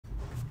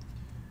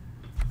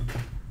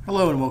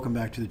Hello and welcome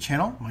back to the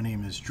channel. My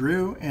name is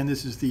Drew and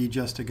this is the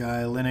Just a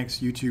Guy Linux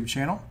YouTube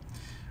channel.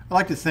 I'd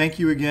like to thank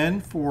you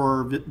again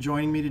for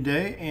joining me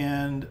today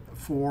and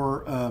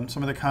for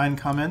some of the kind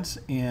comments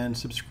and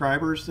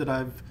subscribers that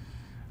I've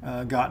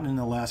gotten in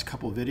the last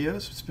couple of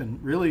videos. It's been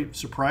really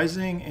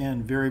surprising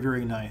and very,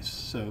 very nice.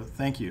 So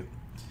thank you.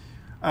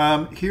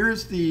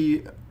 Here's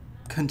the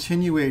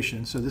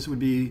continuation. So this would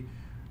be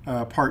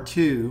part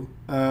 2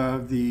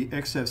 of the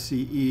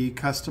XFCE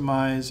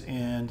customize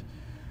and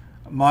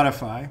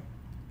modify.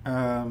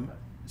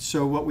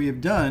 So what we have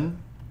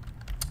done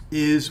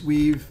is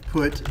we've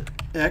put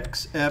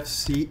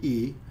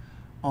XFCE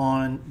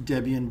on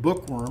Debian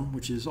Bookworm,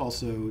 which is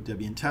also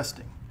Debian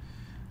testing.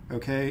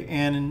 Okay,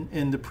 and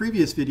in the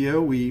previous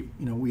video we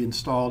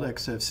installed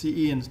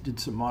XFCE and did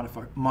some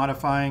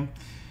modifying,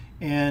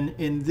 and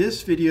in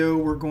this video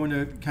we're going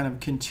to kind of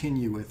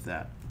continue with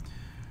that.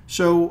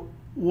 So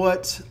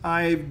what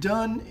I've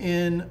done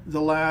in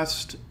the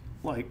last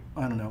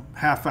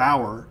half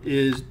hour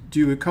is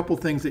do a couple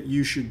things that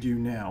you should do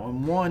now,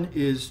 and one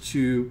is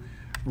to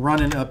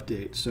run an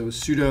update. So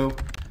sudo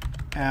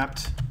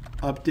apt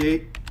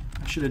update.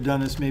 I should have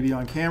done this maybe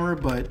on camera,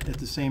 but at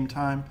the same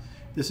time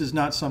this is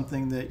not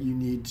something that you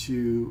need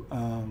to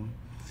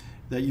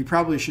that you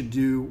probably should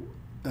do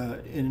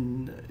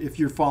if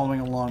you're following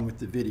along with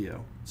the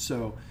video.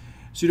 So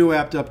sudo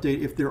apt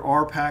update. If there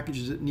are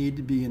packages that need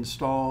to be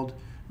installed,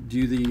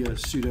 do the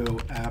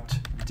sudo apt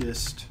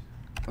dist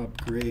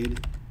upgrade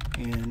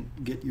and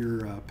get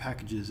your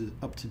packages as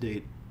up to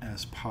date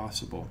as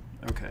possible.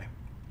 Okay.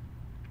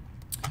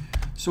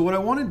 So what I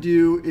want to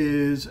do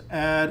is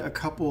add a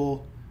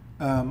couple,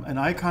 an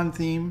icon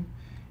theme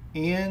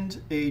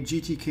and a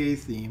GTK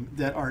theme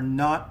that are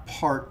not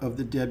part of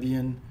the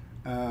Debian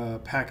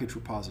package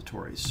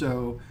repository.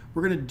 So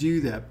we're going to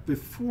do that.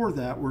 Before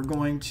that, we're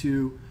going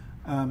to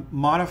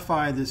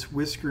modify this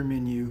Whisker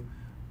Menu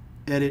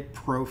edit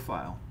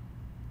profile.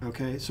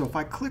 Okay, so if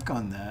I click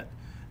on that,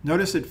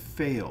 notice it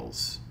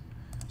fails.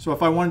 So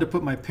if I wanted to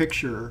put my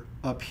picture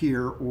up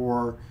here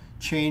or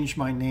change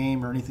my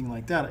name or anything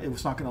like that, it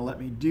was not going to let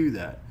me do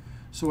that.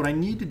 So what I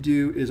need to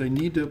do is I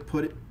need to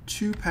put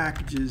 2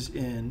 packages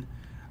in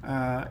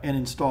and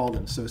install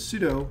them. So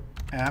sudo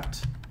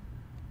apt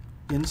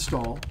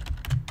install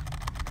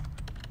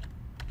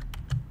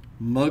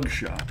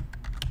mugshot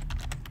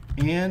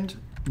and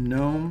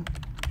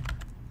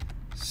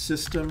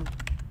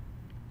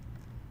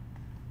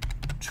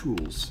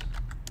gnome-system-tools.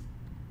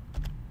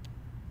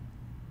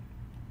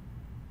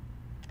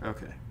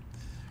 Okay,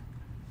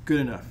 good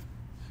enough.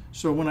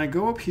 So when I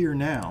go up here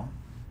now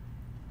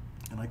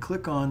and I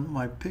click on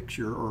my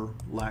picture or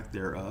lack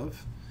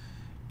thereof,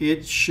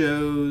 it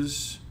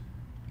shows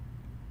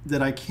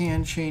that I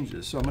can change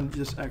this. So I'm going to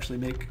just actually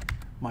make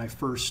my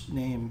first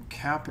name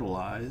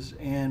capitalize,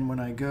 and when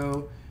I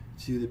go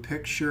to the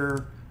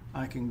picture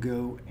I can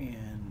go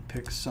and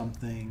pick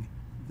something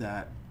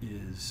that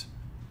is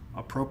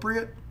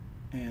appropriate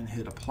and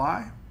hit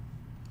apply,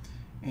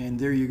 and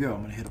there you go.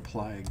 I'm going to hit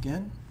apply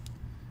again.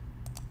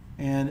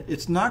 And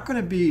it's not going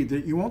to be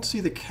that you won't see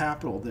the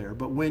capital there,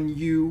 but when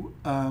you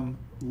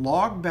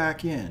log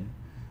back in,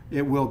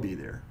 it will be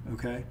there.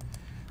 Okay.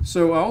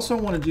 So I also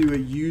want to do a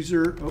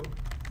user,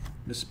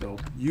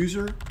 misspelled,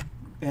 user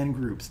and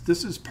groups.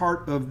 This is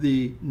part of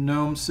the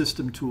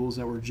gnome-system-tools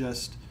that were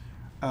just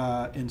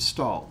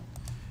installed.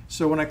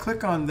 So when I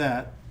click on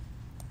that,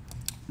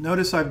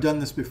 notice I've done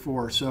this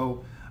before.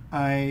 So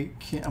I'm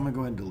going to go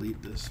ahead and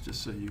delete this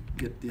just so you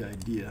get the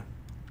idea.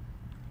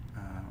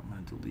 I'm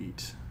going to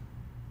delete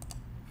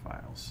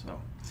files.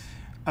 So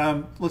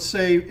let's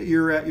say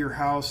you're at your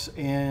house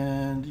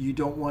and you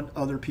don't want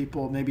other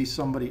people, maybe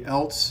somebody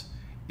else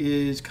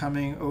is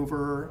coming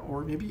over,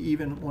 or maybe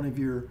even one of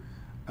your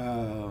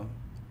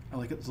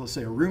let's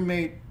say a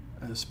roommate,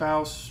 a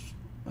spouse,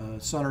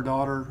 son or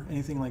daughter,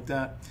 anything like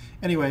that.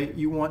 Anyway,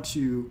 you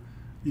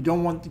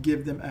don't want to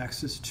give them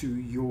access to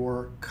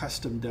your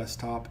custom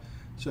desktop.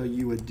 So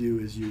you would do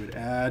is you would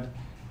add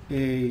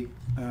a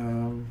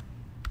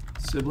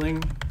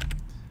sibling,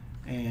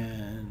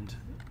 and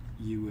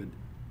you would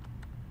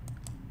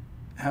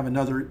have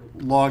another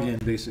login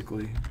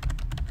basically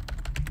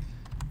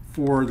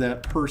for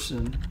that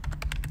person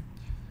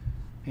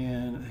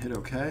and hit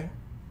OK.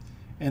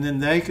 And then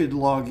they could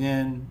log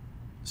in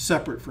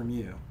separate from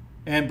you.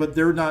 But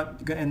they're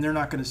not going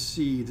to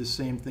see the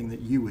same thing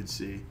that you would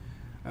see.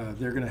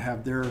 They're going to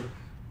have their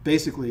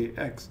basically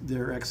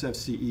their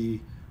XFCE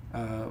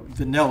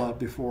vanilla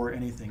before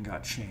anything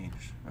got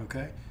changed.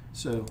 Okay,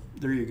 so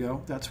there you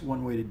go. That's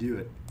one way to do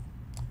it.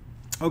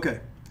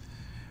 Okay,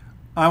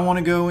 I want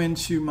to go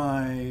into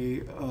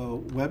my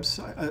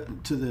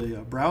website, to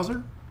the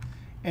browser,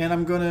 and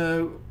I'm going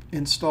to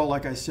install,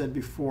 like I said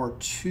before,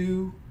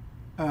 two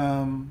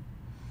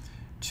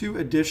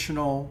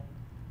additional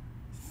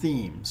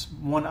themes,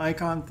 one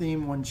icon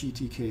theme, one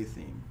GTK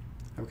theme.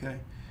 Okay,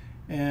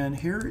 and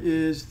here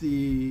is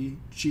the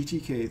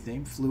GTK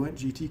theme,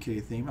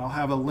 Fluent-gtk theme. I'll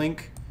have a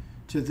link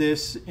to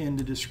this in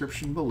the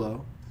description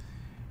below,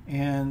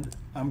 and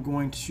I'm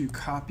going to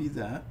copy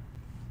that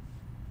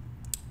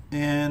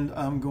And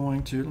I'm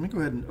going to, let me go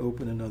ahead and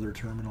open another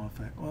terminal. In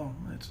fact, well,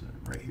 that's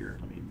right here.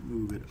 Let me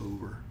move it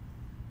over.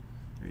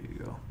 There you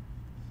go.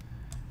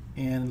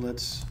 And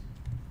let's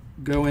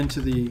go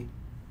into the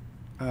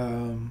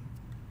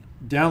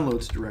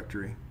downloads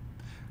directory.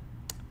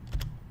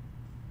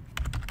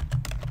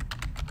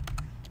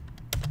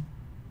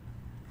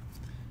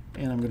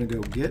 And I'm going to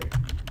go git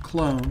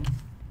clone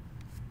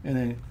and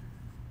then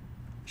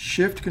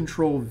Shift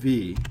Control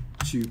V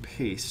to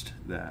paste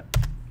that.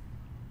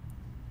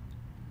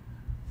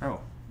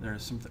 Oh,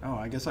 there's something. Oh,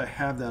 I guess I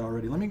have that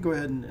already. Let me go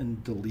ahead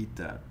and delete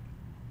that.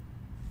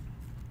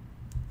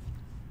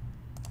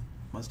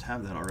 Must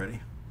have that already.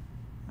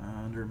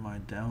 Under my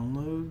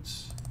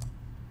downloads.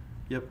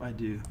 Yep, I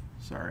do.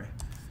 Sorry.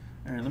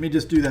 All right, let me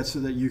just do that so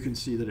that you can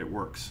see that it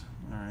works.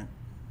 All right,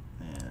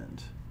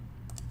 and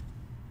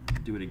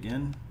do it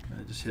again.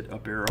 I just hit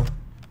up arrow,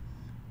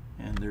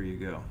 and there you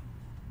go.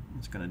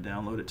 It's going to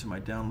download it to my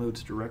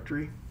downloads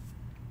directory.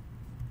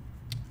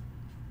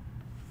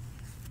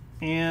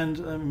 And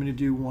I'm going to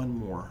do one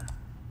more.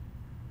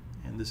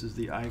 And this is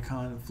the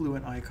icon,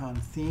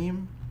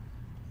 Fluent-icon-theme.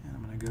 And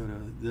I'm going to go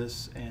to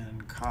this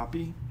and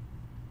copy.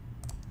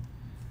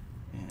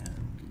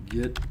 And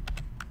git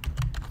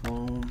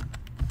clone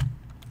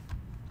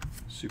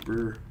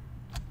super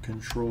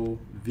control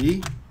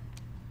V.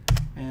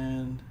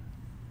 And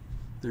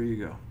there you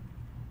go.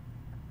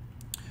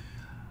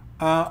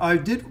 I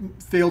did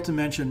fail to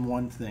mention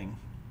one thing,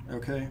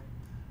 okay?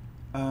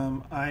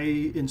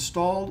 I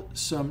installed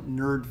some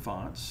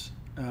nerdfonts.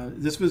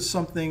 This was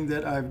something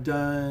that I've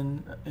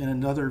done in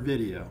another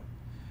video,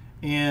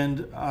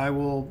 and I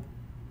will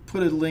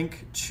put a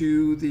link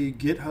to the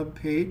GitHub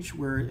page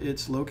where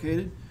it's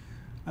located.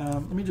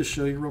 Let me just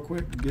show you real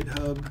quick,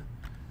 GitHub,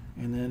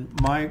 and then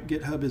my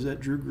GitHub is at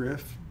Drew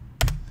Griff,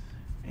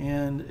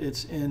 and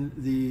it's in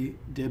the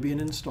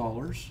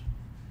debian-installers.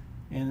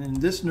 And in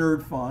this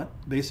nerd font,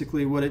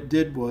 basically what it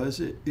did was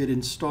it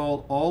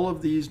installed all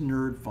of these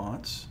nerd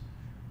fonts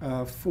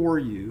for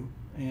you.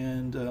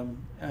 And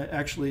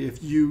actually,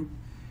 if you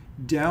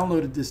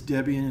downloaded this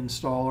Debian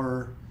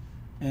installer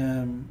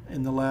in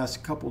the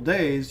last couple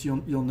days,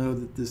 you'll know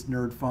that this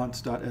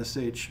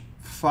nerdfonts.sh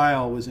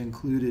file was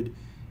included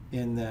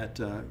in that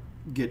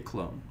git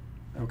clone.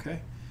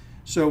 Okay,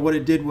 so what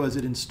it did was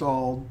it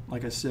installed,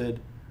 like I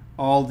said,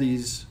 all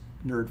these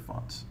nerd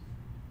fonts.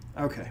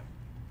 Okay.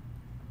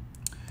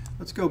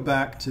 Let's go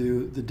back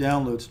to the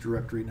downloads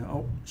directory now.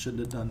 Oh,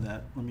 shouldn't have done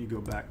that. Let me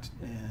go back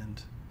and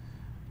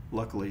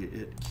luckily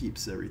it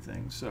keeps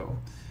everything. So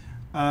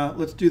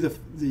let's do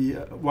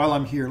while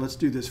I'm here, let's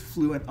do this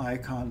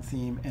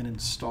Fluent-icon-theme and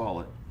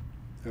install it.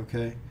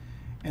 Okay.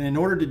 And in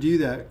order to do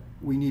that,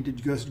 we need to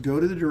just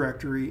go to the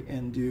directory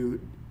and do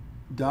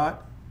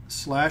 /install.sh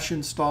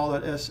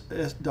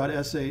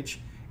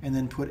and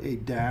then put a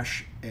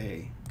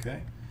 -a.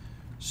 Okay.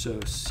 So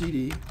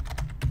cd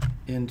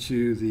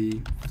into the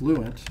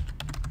Fluent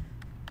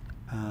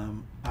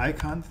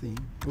icon-theme,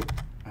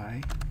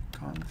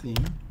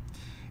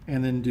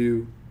 and then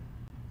do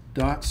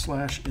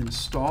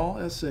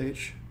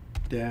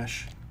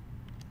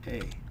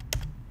 /install.sh-a.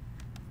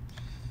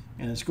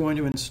 And it's going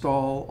to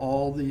install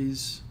all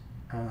these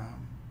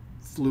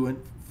Fluent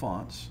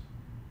fonts,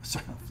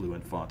 sorry, not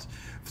Fluent fonts,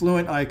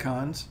 Fluent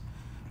icons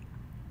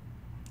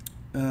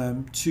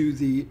to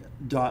the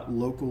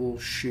 .local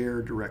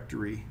share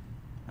directory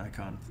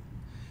icon.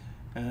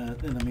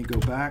 And let me go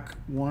back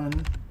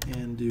one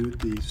and do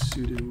the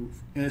sudo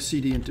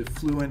cd into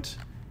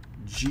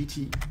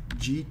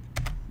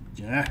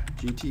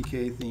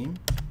Fluent-gtk-theme.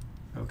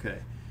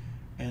 Okay,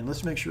 and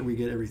let's make sure we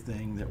get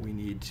everything that we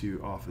need to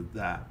off of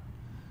that.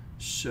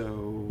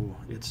 So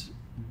it's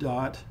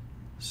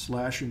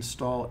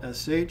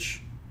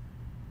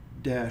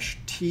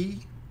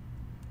 /install.sh-t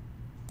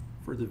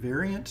for the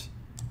variant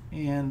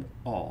and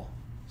all.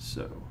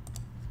 So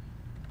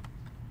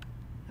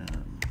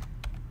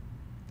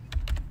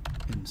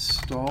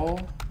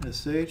install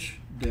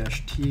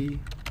sh-t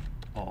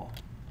all.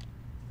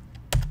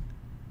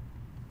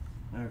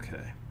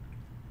 Okay.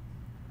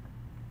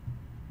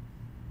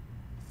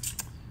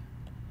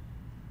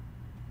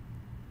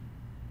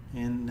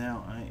 And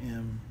now I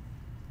am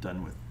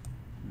done with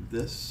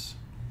this.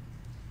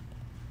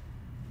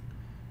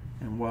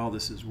 And while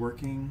this is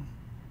working,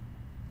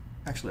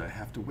 actually I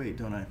have to wait,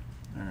 don't I?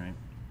 All right,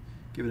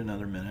 give it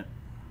another minute.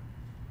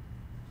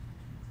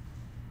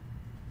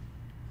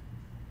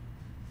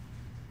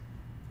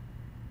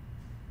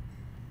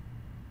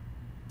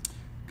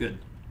 Good.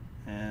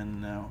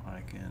 And now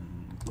I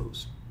can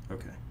close.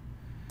 Okay.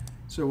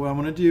 So what I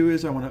want to do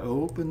is I want to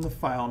open the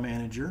file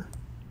manager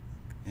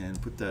and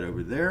put that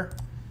over there.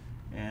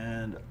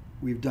 And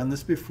we've done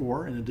this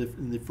before in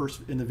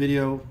the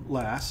video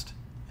last.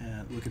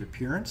 And look at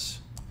appearance.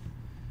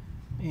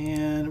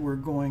 And we're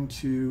going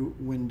to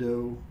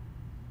Window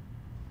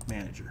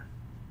Manager.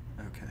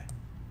 Okay.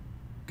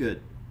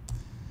 Good.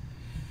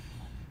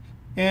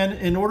 And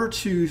in order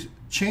to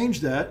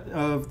change that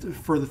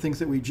for the things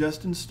that we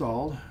just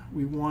installed,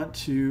 we want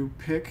to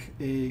pick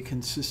a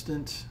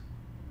consistent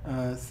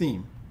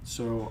theme.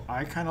 So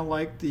I kind of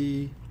like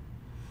the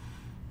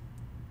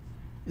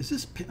is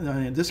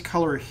this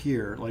color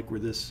here, like where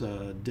this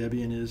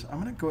Debian is, I'm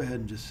going to go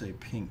ahead and just say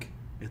pink.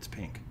 It's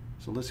pink.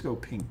 So let's go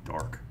pink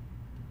dark.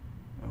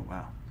 Oh,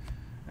 wow.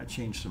 That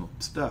changed some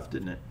stuff,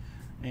 didn't it?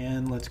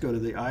 And let's go to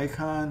the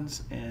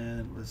icons,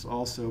 and let's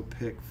also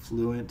pick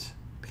Fluent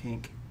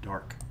pink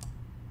dark.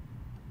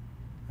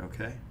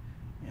 Okay.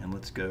 And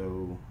let's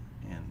go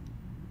and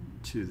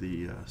to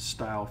the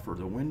style for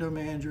the window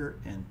manager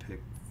and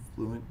pick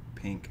Fluent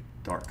pink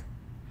dark.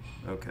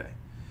 Okay.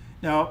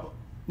 Now,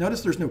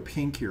 notice there's no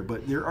pink here,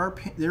 but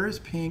there is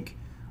pink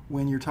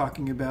when you're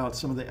talking about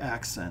some of the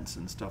accents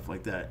and stuff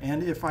like that.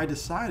 And if I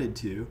decided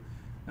to,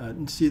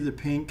 see the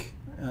pink,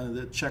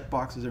 the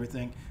checkboxes,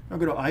 everything, I'll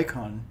go to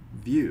icon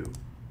view.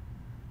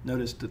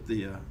 Notice that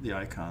the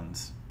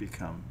icons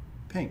become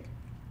pink.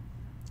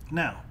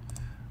 Now,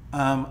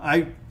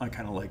 I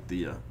kind of like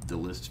the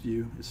list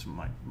view. It's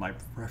my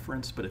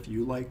preference, but if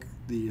you like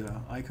the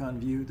icon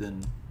view,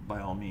 then by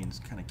all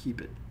means, kind of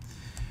keep it.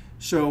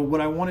 So what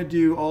I want to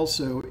do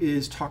also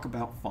is talk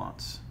about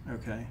fonts,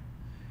 okay?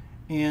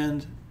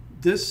 And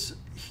this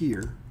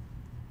here,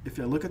 if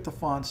I look at the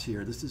fonts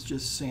here, this is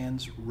just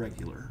sans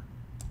regular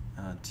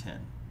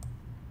 10,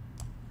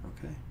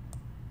 okay?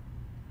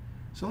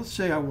 So let's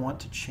say I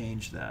want to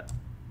change that,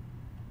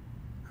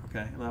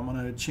 okay? And I'm going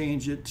to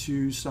change it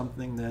to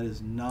something that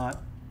is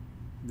not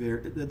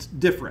that's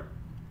different,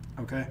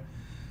 okay?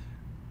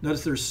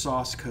 Notice there's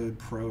Sauce Code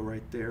Pro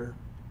right there,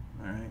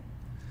 all right?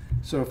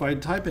 So if I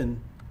type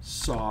in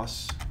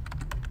sauce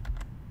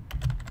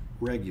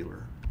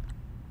regular,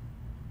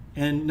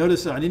 and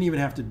notice that I didn't even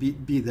have to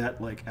be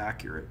that like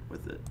accurate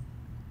with it.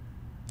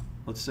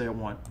 Let's say I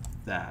want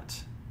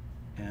that,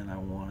 and I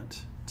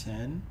want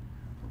 10.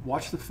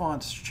 Watch the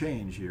fonts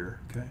change here,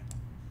 okay?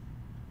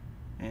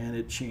 And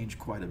it changed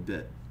quite a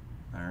bit.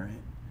 All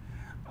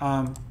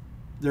right.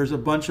 There's a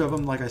bunch of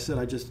them, like I said,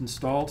 I just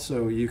installed,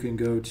 so you can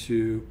go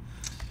to,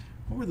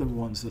 what were the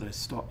ones that I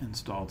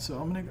installed? So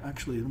I'm gonna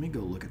actually, let me go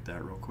look at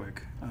that real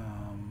quick.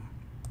 And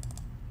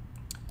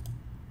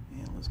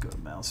let's go to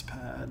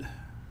mousepad.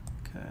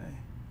 Okay.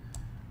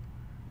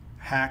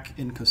 Hack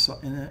in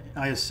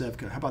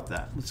iosevka. How about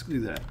that? Let's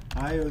do that.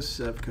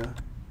 iosevka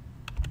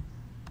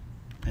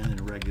and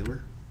then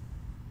regular.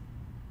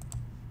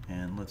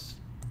 And let's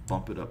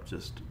bump it up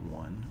just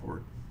one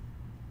or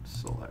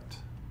select.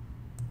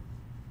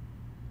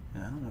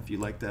 And I don't know if you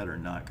like that or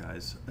not,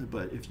 guys,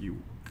 but if you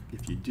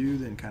do,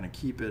 then kind of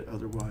keep it.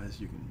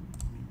 Otherwise, you can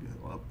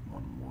go up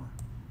one more.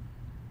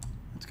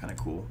 That's kind of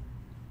cool.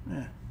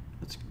 Yeah,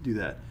 let's do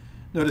that.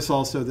 Notice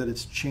also that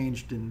it's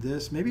changed in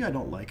this. Maybe I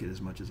don't like it as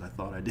much as I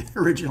thought I did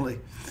originally.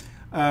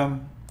 How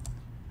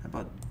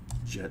about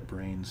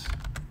JetBrains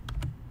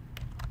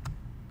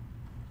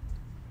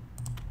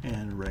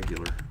and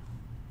regular?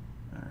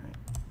 All right,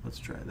 let's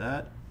try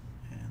that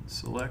and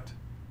select.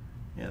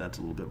 Yeah, that's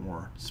a little bit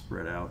more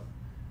spread out.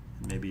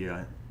 Maybe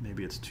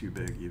it's too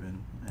big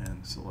even,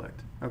 and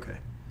select. Okay,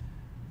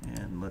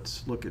 and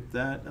let's look at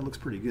that. That looks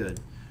pretty good.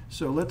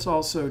 So let's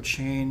also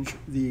change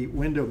the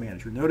window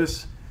manager.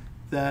 Notice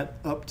that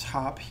up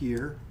top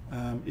here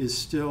is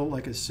still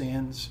like a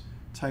sans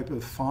type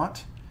of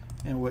font,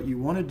 and what you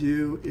want to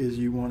do is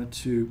you want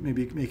to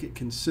maybe make it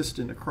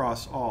consistent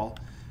across all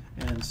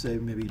and say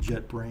maybe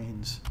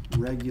JetBrains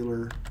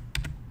regular,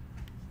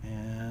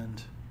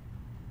 and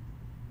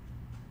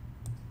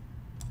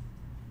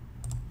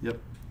yep,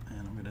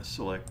 and I'm going to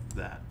select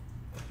that.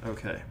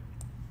 Okay,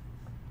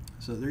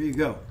 so there you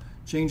go,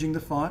 changing the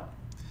font.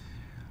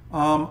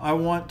 I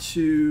want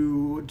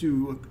to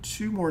do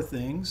 2 more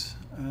things,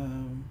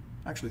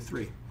 actually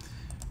 3.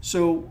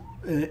 So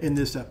in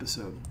this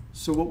episode.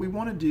 So what we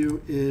want to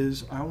do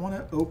is I want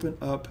to open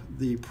up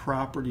the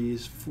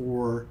properties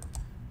for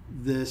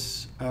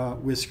this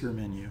Whisker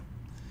menu.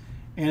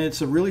 And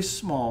it's a really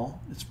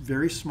small, it's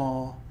very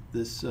small,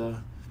 this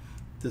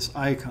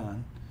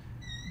icon.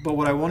 But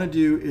what I want to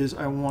do is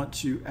I want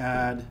to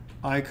add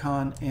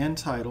icon and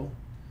title.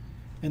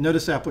 And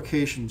notice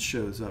application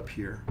shows up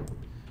here.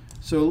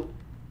 So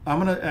I'm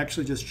going to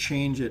actually just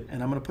change it,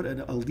 and I'm going to put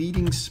a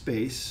leading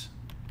space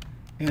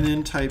and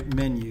then type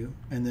menu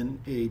and then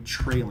a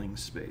trailing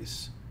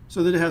space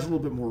so that it has a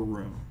little bit more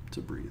room to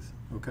breathe.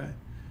 Okay.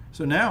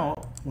 So now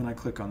when I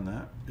click on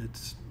that,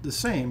 it's the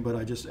same, but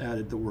I just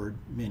added the word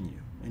menu,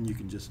 and you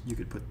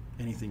could put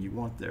anything you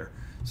want there.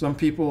 Some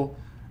people,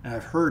 and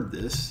I've heard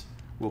this,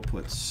 will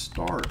put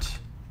start.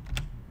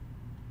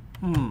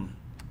 I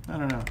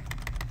don't know.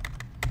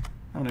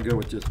 I'm going to go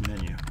with just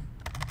menu.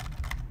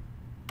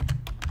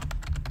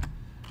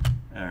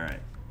 All right,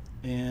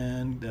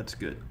 and that's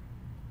good.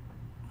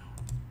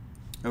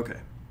 Okay,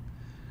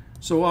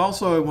 so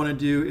also I want to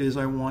do is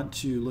I want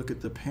to look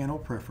at the panel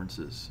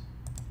preferences,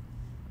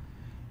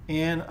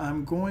 and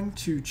I'm going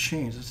to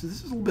change this. This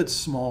is a little bit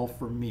small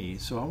for me,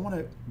 so I want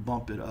to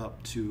bump it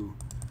up to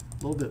a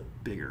little bit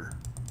bigger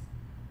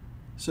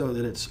so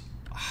that it's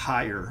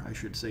higher, I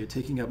should say,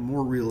 taking up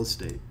more real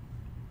estate.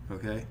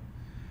 Okay,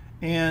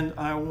 and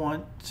I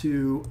want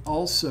to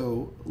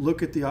also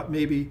look at the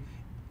maybe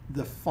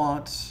the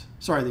fonts,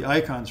 sorry, the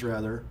icons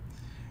rather,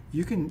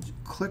 you can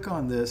click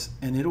on this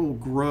and it will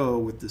grow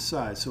with the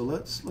size. So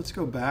let's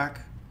go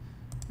back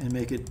and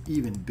make it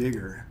even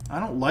bigger. I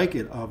don't like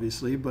it,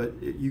 obviously, but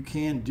you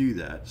can do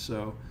that.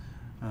 So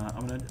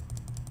I'm going to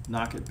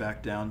knock it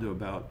back down to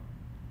about,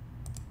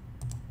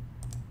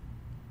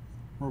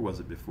 where was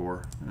it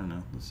before? I don't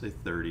know. Let's say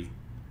 30.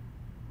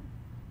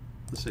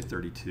 Let's say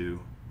 32.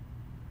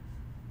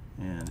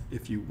 And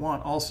if you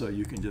want, also,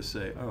 you can just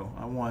say, oh,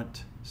 I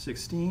want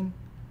 16,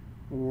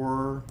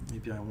 or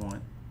maybe I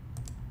want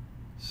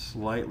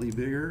slightly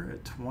bigger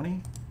at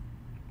 20.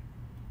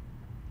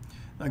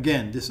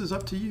 Again, this is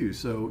up to you.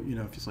 So, you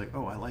know, if it's like,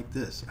 oh, I like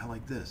this,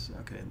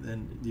 okay,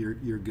 then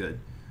you're good.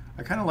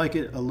 I kind of like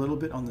it a little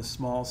bit on the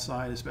small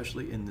side,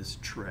 especially in this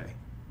tray,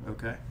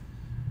 okay?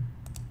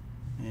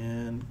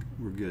 And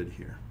we're good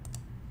here.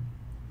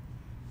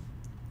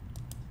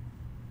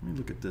 Let me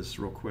look at this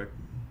real quick.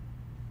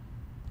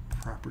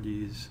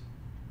 Properties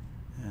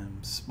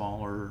and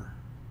smaller.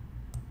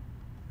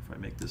 If I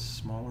make this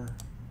smaller,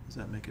 does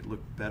that make it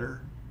look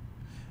better?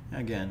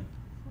 Again,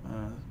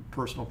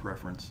 personal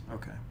preference.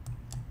 Okay.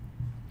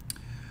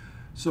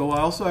 So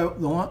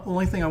the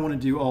only thing I want to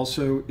do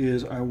also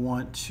is I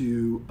want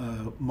to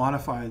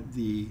modify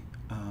the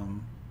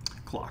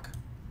clock.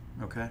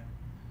 Okay.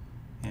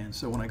 And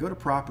so when I go to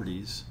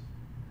properties,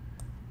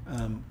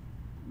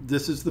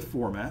 this is the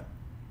format,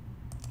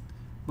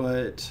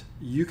 but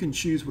you can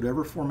choose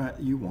whatever format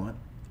you want,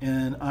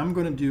 and I'm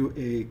going to do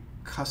a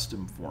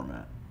custom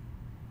format.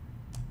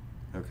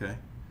 Okay.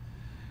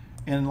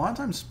 And a lot of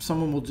times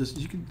someone will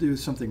you can do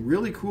something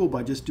really cool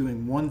by just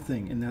doing one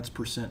thing, and that's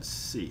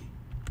 %C.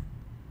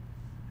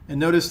 And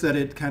notice that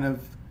it kind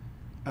of,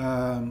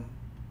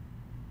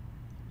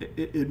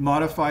 it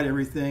modified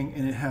everything,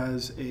 and it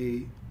has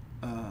a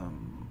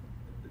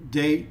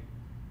date,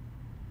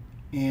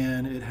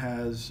 and it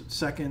has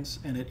seconds,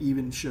 and it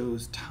even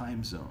shows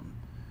time zone.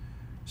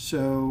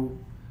 So,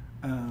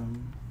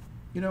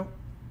 you know,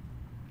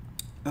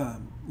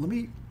 let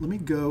me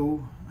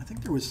go. I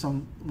think there was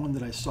one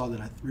that I saw that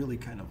I really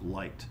kind of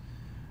liked.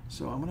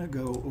 So I'm going to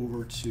go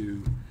over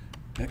to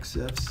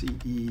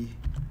XFCE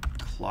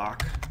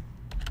clock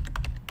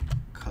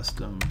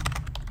custom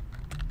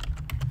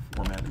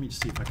format. Let me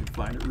just see if I can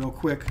find it real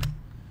quick.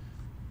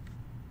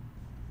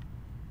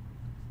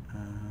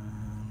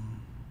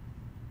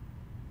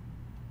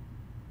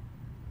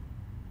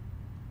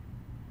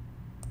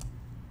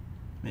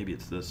 Maybe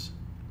it's this.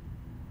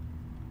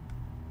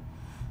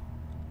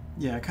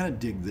 Yeah, I kind of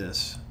dig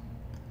this.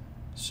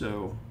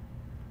 So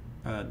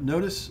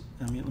notice,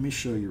 let me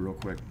show you real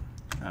quick.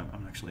 I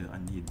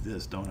need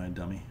this, don't I,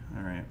 dummy?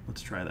 All right,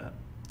 let's try that.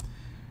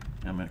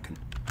 I'm going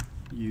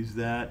to use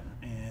that,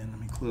 and let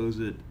me close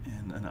it,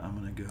 and then I'm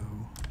going to go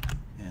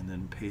and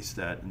then paste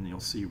that, and you'll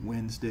see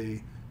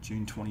Wednesday,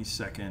 June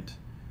 22nd,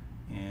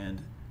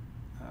 and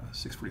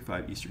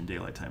 6:45 Eastern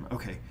Daylight Time.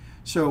 Okay,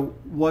 so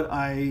what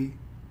I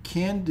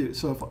can do,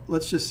 so if,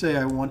 let's just say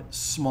I want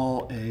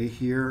small a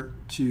here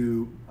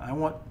I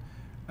want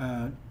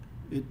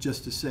it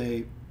just to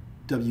say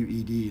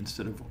WED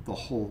instead of the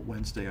whole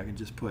Wednesday. I can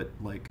just put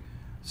like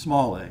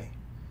small a,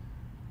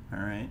 all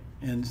right,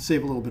 and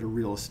save a little bit of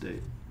real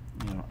estate.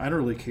 You know, I don't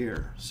really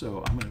care,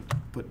 so I'm going to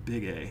put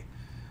big A.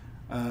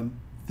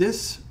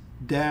 This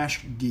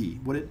 -D,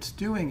 what it's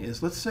doing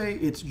is, let's say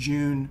it's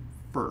June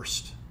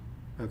 1st,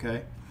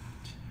 okay?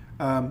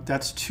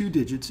 That's 2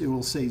 digits. It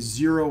will say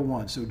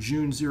 01, so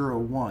June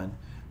 01.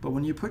 But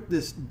when you put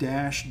this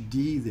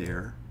 -D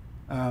there,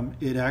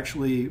 it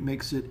actually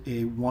makes it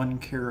a 1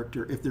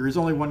 character. If there is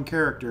only 1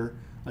 character,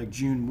 like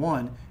June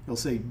 1, it'll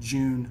say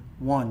June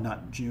 1,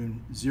 not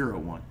June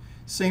 01.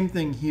 Same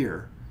thing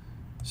here.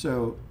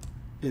 So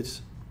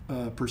it's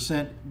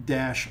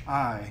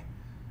 %-I,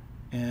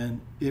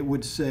 and it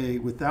would say,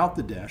 without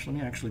the dash, let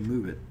me actually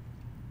move it,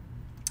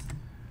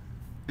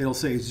 it'll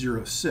say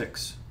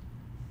 06.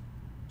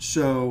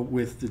 So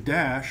with the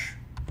dash,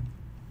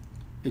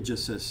 it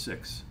just says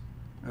 6.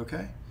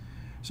 Okay?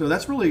 So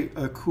that's really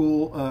a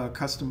cool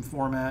custom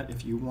format.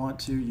 If you want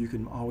to, you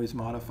can always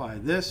modify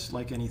this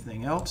like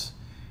anything else.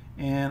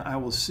 And I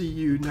will see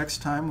you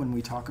next time when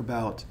we talk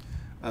about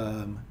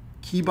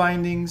key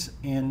bindings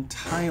and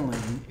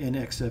tiling in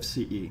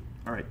XFCE.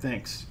 All right,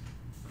 thanks.